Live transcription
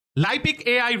Laipic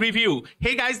AI review.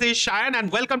 Hey guys, this is Shayan and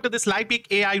welcome to this Laipic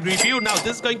AI review. Now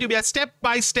this is going to be a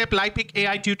step-by-step Laipic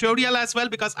AI tutorial as well,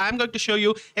 because I'm going to show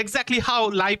you exactly how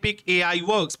Laipic AI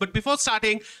works. But before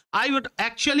starting, I would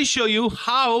actually show you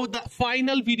how the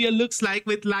final video looks like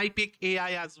with Laipic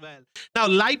AI as well. Now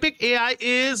Laipic AI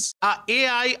is a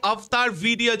AI avatar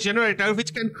video generator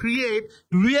which can create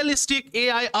realistic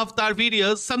AI avatar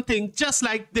videos, something just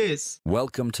like this.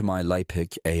 Welcome to my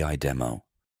Laipic AI demo.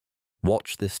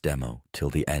 Watch this demo till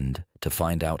the end to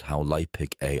find out how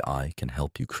Laipic AI can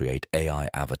help you create AI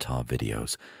avatar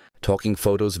videos, talking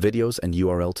photos, videos, and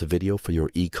URL to video for your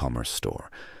e-commerce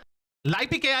store.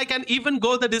 Laipic AI can even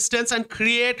go the distance and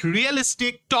create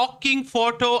realistic talking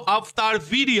photo avatar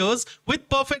videos with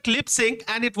perfect lip sync,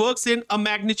 and it works in a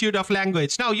magnitude of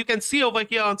language. Now you can see over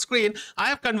here on screen, I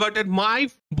have converted my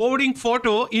boarding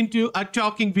photo into a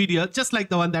talking video, just like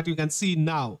the one that you can see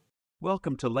now.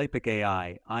 Welcome to Laipic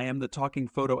AI. I am the talking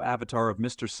photo avatar of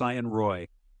Mr. Cyan Roy.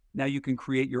 Now you can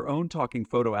create your own talking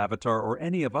photo avatar or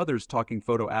any of others' talking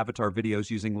photo avatar videos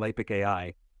using Laipic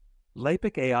AI.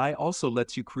 Laipic AI also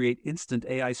lets you create instant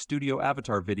AI studio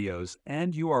avatar videos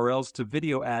and URLs to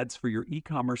video ads for your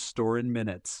e-commerce store in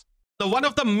minutes. So one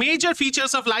of the major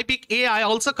features of Laipic AI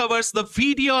also covers the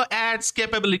video ads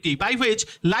capability, by which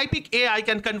Laipic AI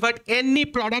can convert any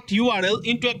product URL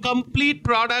into a complete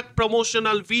product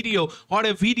promotional video or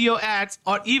a video ads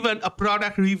or even a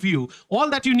product review. All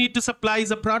that you need to supply is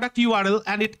a product URL,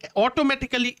 and it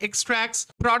automatically extracts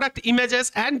product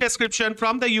images and description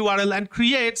from the URL and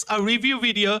creates a review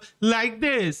video like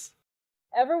this.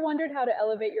 Ever wondered how to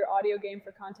elevate your audio game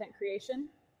for content creation?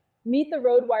 Meet the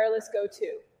Rode Wireless Go 2.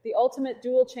 The ultimate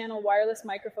dual-channel wireless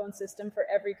microphone system for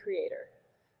every creator.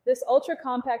 This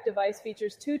ultra-compact device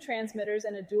features 2 transmitters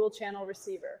and a dual-channel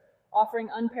receiver, offering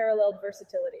unparalleled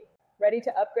versatility. Ready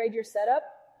to upgrade your setup?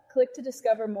 Click to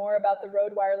discover more about the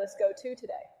Rode Wireless Go 2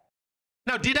 today.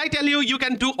 Now, did I tell you you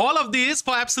can do all of this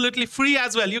for absolutely free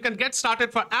as well? You can get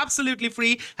started for absolutely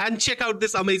free and check out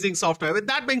this amazing software. With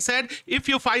that being said, if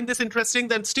you find this interesting,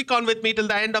 then stick on with me till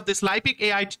the end of this Laipic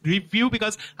AI review,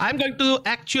 because I'm going to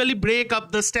actually break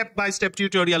up the step-by-step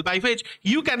tutorial by which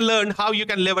you can learn how you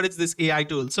can leverage this AI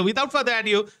tool. So without further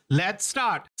ado, let's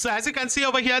start. So as you can see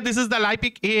over here, this is the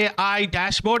Laipic AI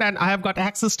dashboard, and I have got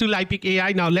access to Laipic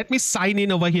AI. Now let me sign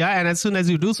in over here, and as soon as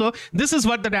you do so, this is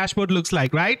what the dashboard looks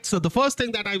like, right? So the first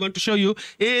thing that I want to show you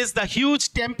is the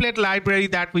huge template library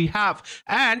that we have,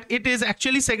 and it is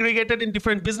actually segregated in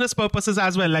different business purposes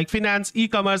as well, like finance,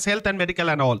 e-commerce, health and medical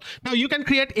and all. Now you can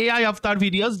create AI avatar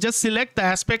videos. Just select the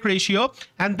aspect ratio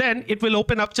and then it will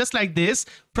open up just like this.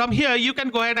 From here you can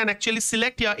go ahead and actually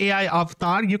select your AI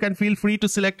avatar. You can feel free to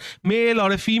select male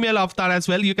or a female avatar as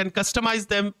well. You can customize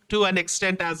them to an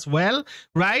extent as well.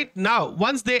 Right now,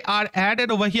 once they are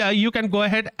added over here, you can go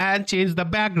ahead and change the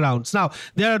backgrounds. Now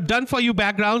they are done for you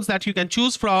backgrounds that you can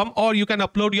choose from, or you can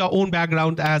upload your own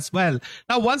background as well.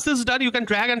 Now once this is done, you can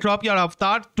drag and drop your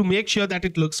avatar to make sure that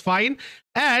it looks fine,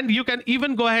 and you can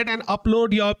even go ahead and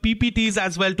upload your PPTs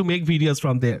as well to make videos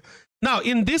from there. Now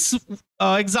in this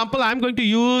example, I'm going to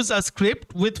use a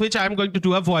script with which I'm going to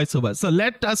do a voiceover. So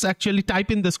let us actually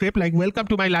type in the script like, welcome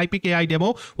to my Laipic AI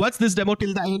demo. Watch this demo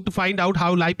till the end to find out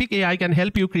how Laipic AI can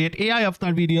help you create AI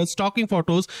avatar videos, talking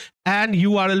photos, and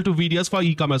URL to videos for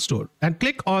e-commerce store. And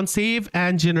click on save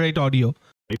and generate audio.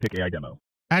 Laipic AI demo.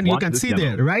 And you can see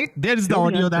there, right? There is the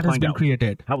audio that has been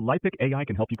created. How Laipic AI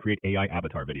can help you create AI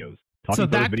avatar videos. So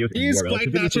that is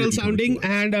quite natural sounding,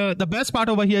 and the best part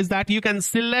over here is that you can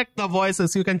select the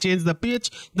voices, you can change the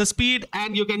pitch, the speed,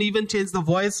 and you can even change the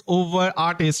voice over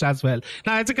artist as well.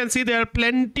 Now as you can see, there are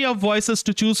plenty of voices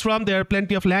to choose from. There are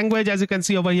plenty of language, as you can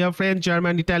see over here: French,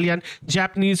 German, Italian,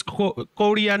 Japanese,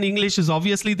 Korean, English is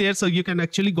obviously there, so you can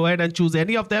actually go ahead and choose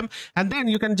any of them, and then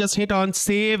you can just hit on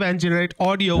save and generate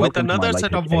audio with another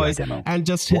set of voice, and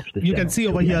just you can see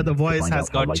over here the voice has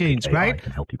got changed, right?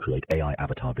 Can help you create AI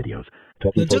avatar videos.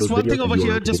 So just one thing over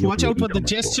here, just watch out for the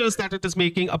gestures that it is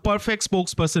making, a perfect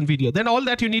spokesperson video. Then all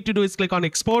that you need to do is click on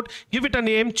export, give it a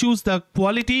name, choose the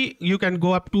quality. You can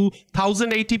go up to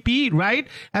 1080p, right?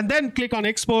 And then click on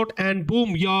export, and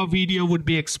boom, your video would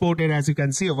be exported, as you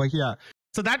can see over here.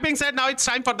 So that being said, now it's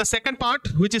time for the second part,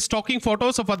 which is talking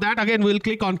photos. So for that, again, we'll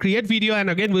click on create video, and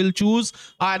again, we'll choose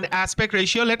an aspect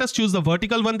ratio. Let us choose the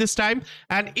vertical one this time.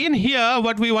 And in here,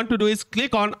 what we want to do is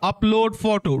click on upload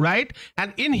photo, right?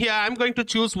 And in here, I'm going to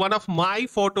choose one of my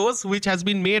photos, which has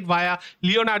been made via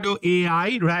Leonardo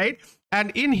AI, right?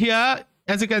 And in here,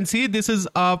 as you can see, this is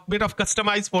a bit of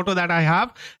customized photo that I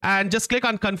have, and just click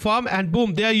on confirm, and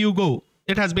boom, there you go.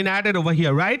 it has been added over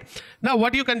here, right? Now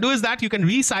what you can do is that you can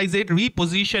resize it,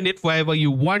 reposition it wherever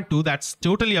you want to. That's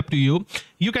totally up to you.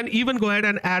 You can even go ahead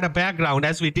and add a background,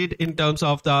 as we did in terms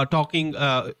of the talking,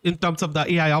 in terms of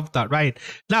the AI avatar, right?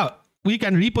 Now we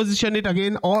can reposition it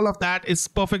again. All of that is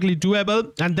perfectly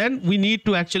doable. And then we need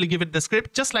to actually give it the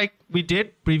script, just like we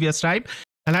did previous time.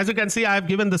 And as you can see, I've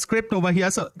given the script over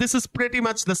here. So this is pretty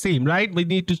much the same, right? We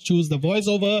need to choose the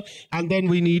voiceover, and then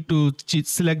we need to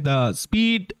select the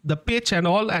speed, the pitch and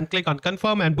all, and click on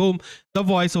confirm, and boom, the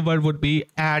voiceover would be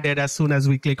added as soon as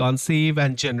we click on save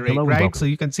and generate. Hello and right? welcome. So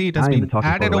you can see it has I am been the talking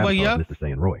added photo over avatar here. of Mr.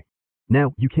 Saiyan Roy.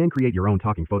 Now, you can create your own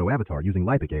talking photo avatar using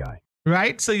Laipic AI.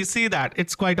 Right, so you see that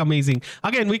it's quite amazing.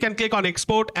 Again, we can click on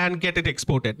export and get it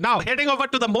exported. Now heading over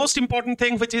to the most important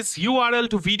thing, which is URL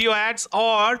to video ads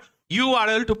or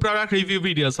URL to product review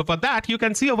videos. So for that, you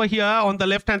can see over here on the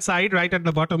left hand side, right at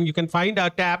the bottom, you can find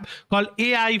a tab called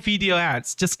AI video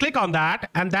ads. Just click on that,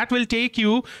 and that will take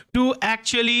you to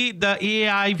actually the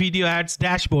AI video ads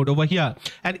dashboard over here.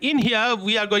 And in here,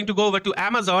 we are going to go over to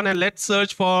Amazon, and let's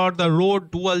search for the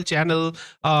Rode dual channel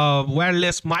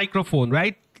wireless microphone,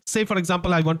 right? Say, for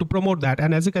example, I want to promote that.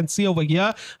 And as you can see over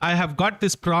here, I have got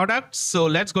this product. So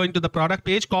let's go into the product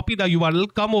page, copy the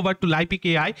URL, come over to Laipic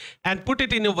AI and put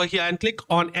it in over here and click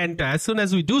on enter. As soon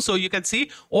as we do so, you can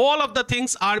see all of the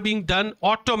things are being done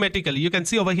automatically. You can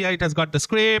see over here, it has got the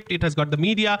script, it has got the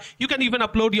media. You can even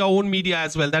upload your own media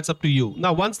as well. That's up to you.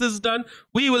 Now, once this is done,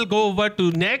 we will go over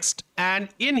to next. And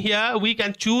in here, we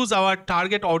can choose our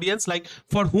target audience, like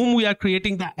for whom we are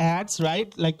creating the ads,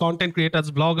 right? Like content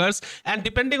creators, bloggers. And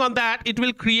depending on that, it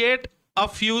will create a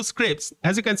few scripts.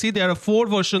 As you can see, there are 4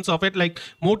 versions of it, like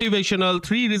motivational,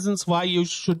 3 reasons why you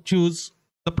should choose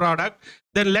the product.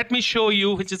 Then let me show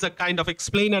you, which is a kind of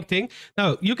explainer thing.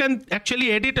 Now you can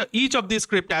actually edit each of these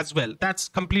script as well. That's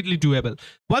completely doable.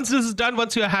 Once this is done,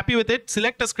 once you are happy with it,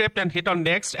 select a script and hit on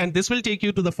next, and this will take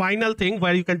you to the final thing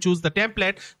where you can choose the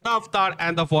template, the avatar,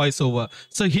 and the voiceover.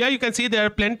 So here you can see there are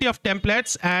plenty of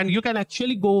templates, and you can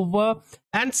actually go over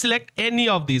and select any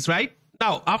of these, right?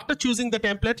 Now, after choosing the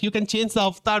template, you can change the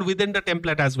avatar within the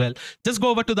template as well. Just go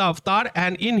over to the avatar,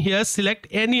 and in here, select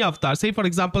any avatar. Say, for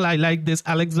example, I like this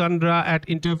Alexandra at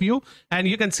interview, and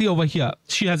you can see over here,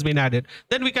 she has been added.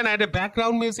 Then we can add a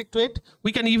background music to it.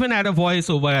 We can even add a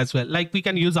voiceover as well. Like we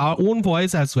can use our own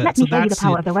voice as well. So that's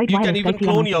it. You can even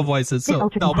clone your voices. So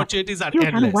the opportunities are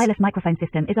endless. Wireless microphone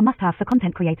system is a must-have for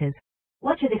content creators.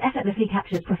 Watch as it effortlessly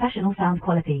captures professional sound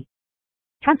quality,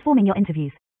 transforming your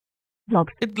interviews, vlogs,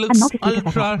 it looks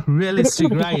ultra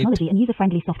realistic, right? Technology and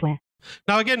user-friendly software.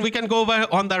 Now again, we can go over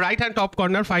on the right hand top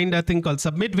corner, find a thing called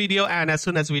submit video, and as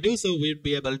soon as we do so, we'll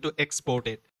be able to export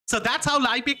it. So that's how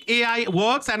Laipic AI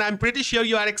works, and I'm pretty sure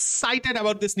you are excited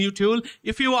about this new tool.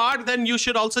 If you are, then you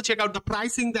should also check out the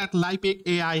pricing that Laipic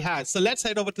AI has. So let's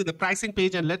head over to the pricing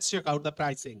page and let's check out the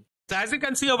pricing. So as you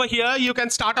can see over here, you can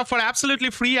start off for absolutely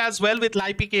free as well with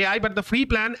Laipic AI, but the free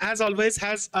plan, as always,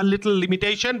 has a little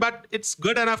limitation, but it's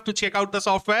good enough to check out the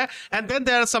software. And then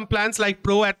there are some plans like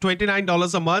Pro at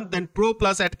 $29 a month, then Pro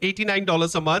Plus at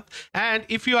 $89 a month. And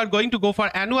if you are going to go for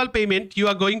annual payment, you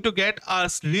are going to get a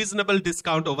reasonable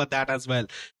discount over that as well.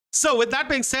 So with that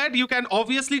being said, you can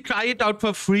obviously try it out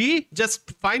for free.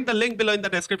 Just find the link below in the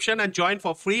description and join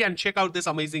for free and check out this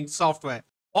amazing software.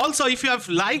 Also, if you have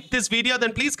liked this video,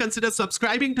 then please consider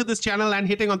subscribing to this channel and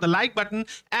hitting on the like button,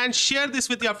 and share this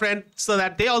with your friends so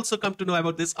that they also come to know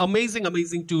about this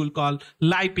amazing tool called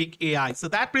Laipic AI. So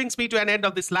that brings me to an end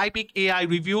of this Laipic AI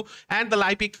review and the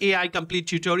Laipic AI complete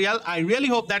tutorial. I really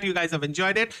hope that you guys have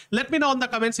enjoyed it. Let me know in the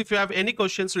comments if you have any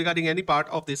questions regarding any part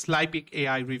of this Laipic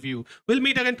AI review. We'll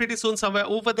meet again pretty soon somewhere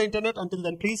over the internet. Until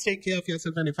then, please take care of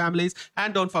yourself and your families,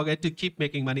 and don't forget to keep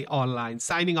making money online.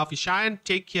 Signing off is Cheyenne.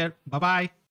 Take care. Bye-bye.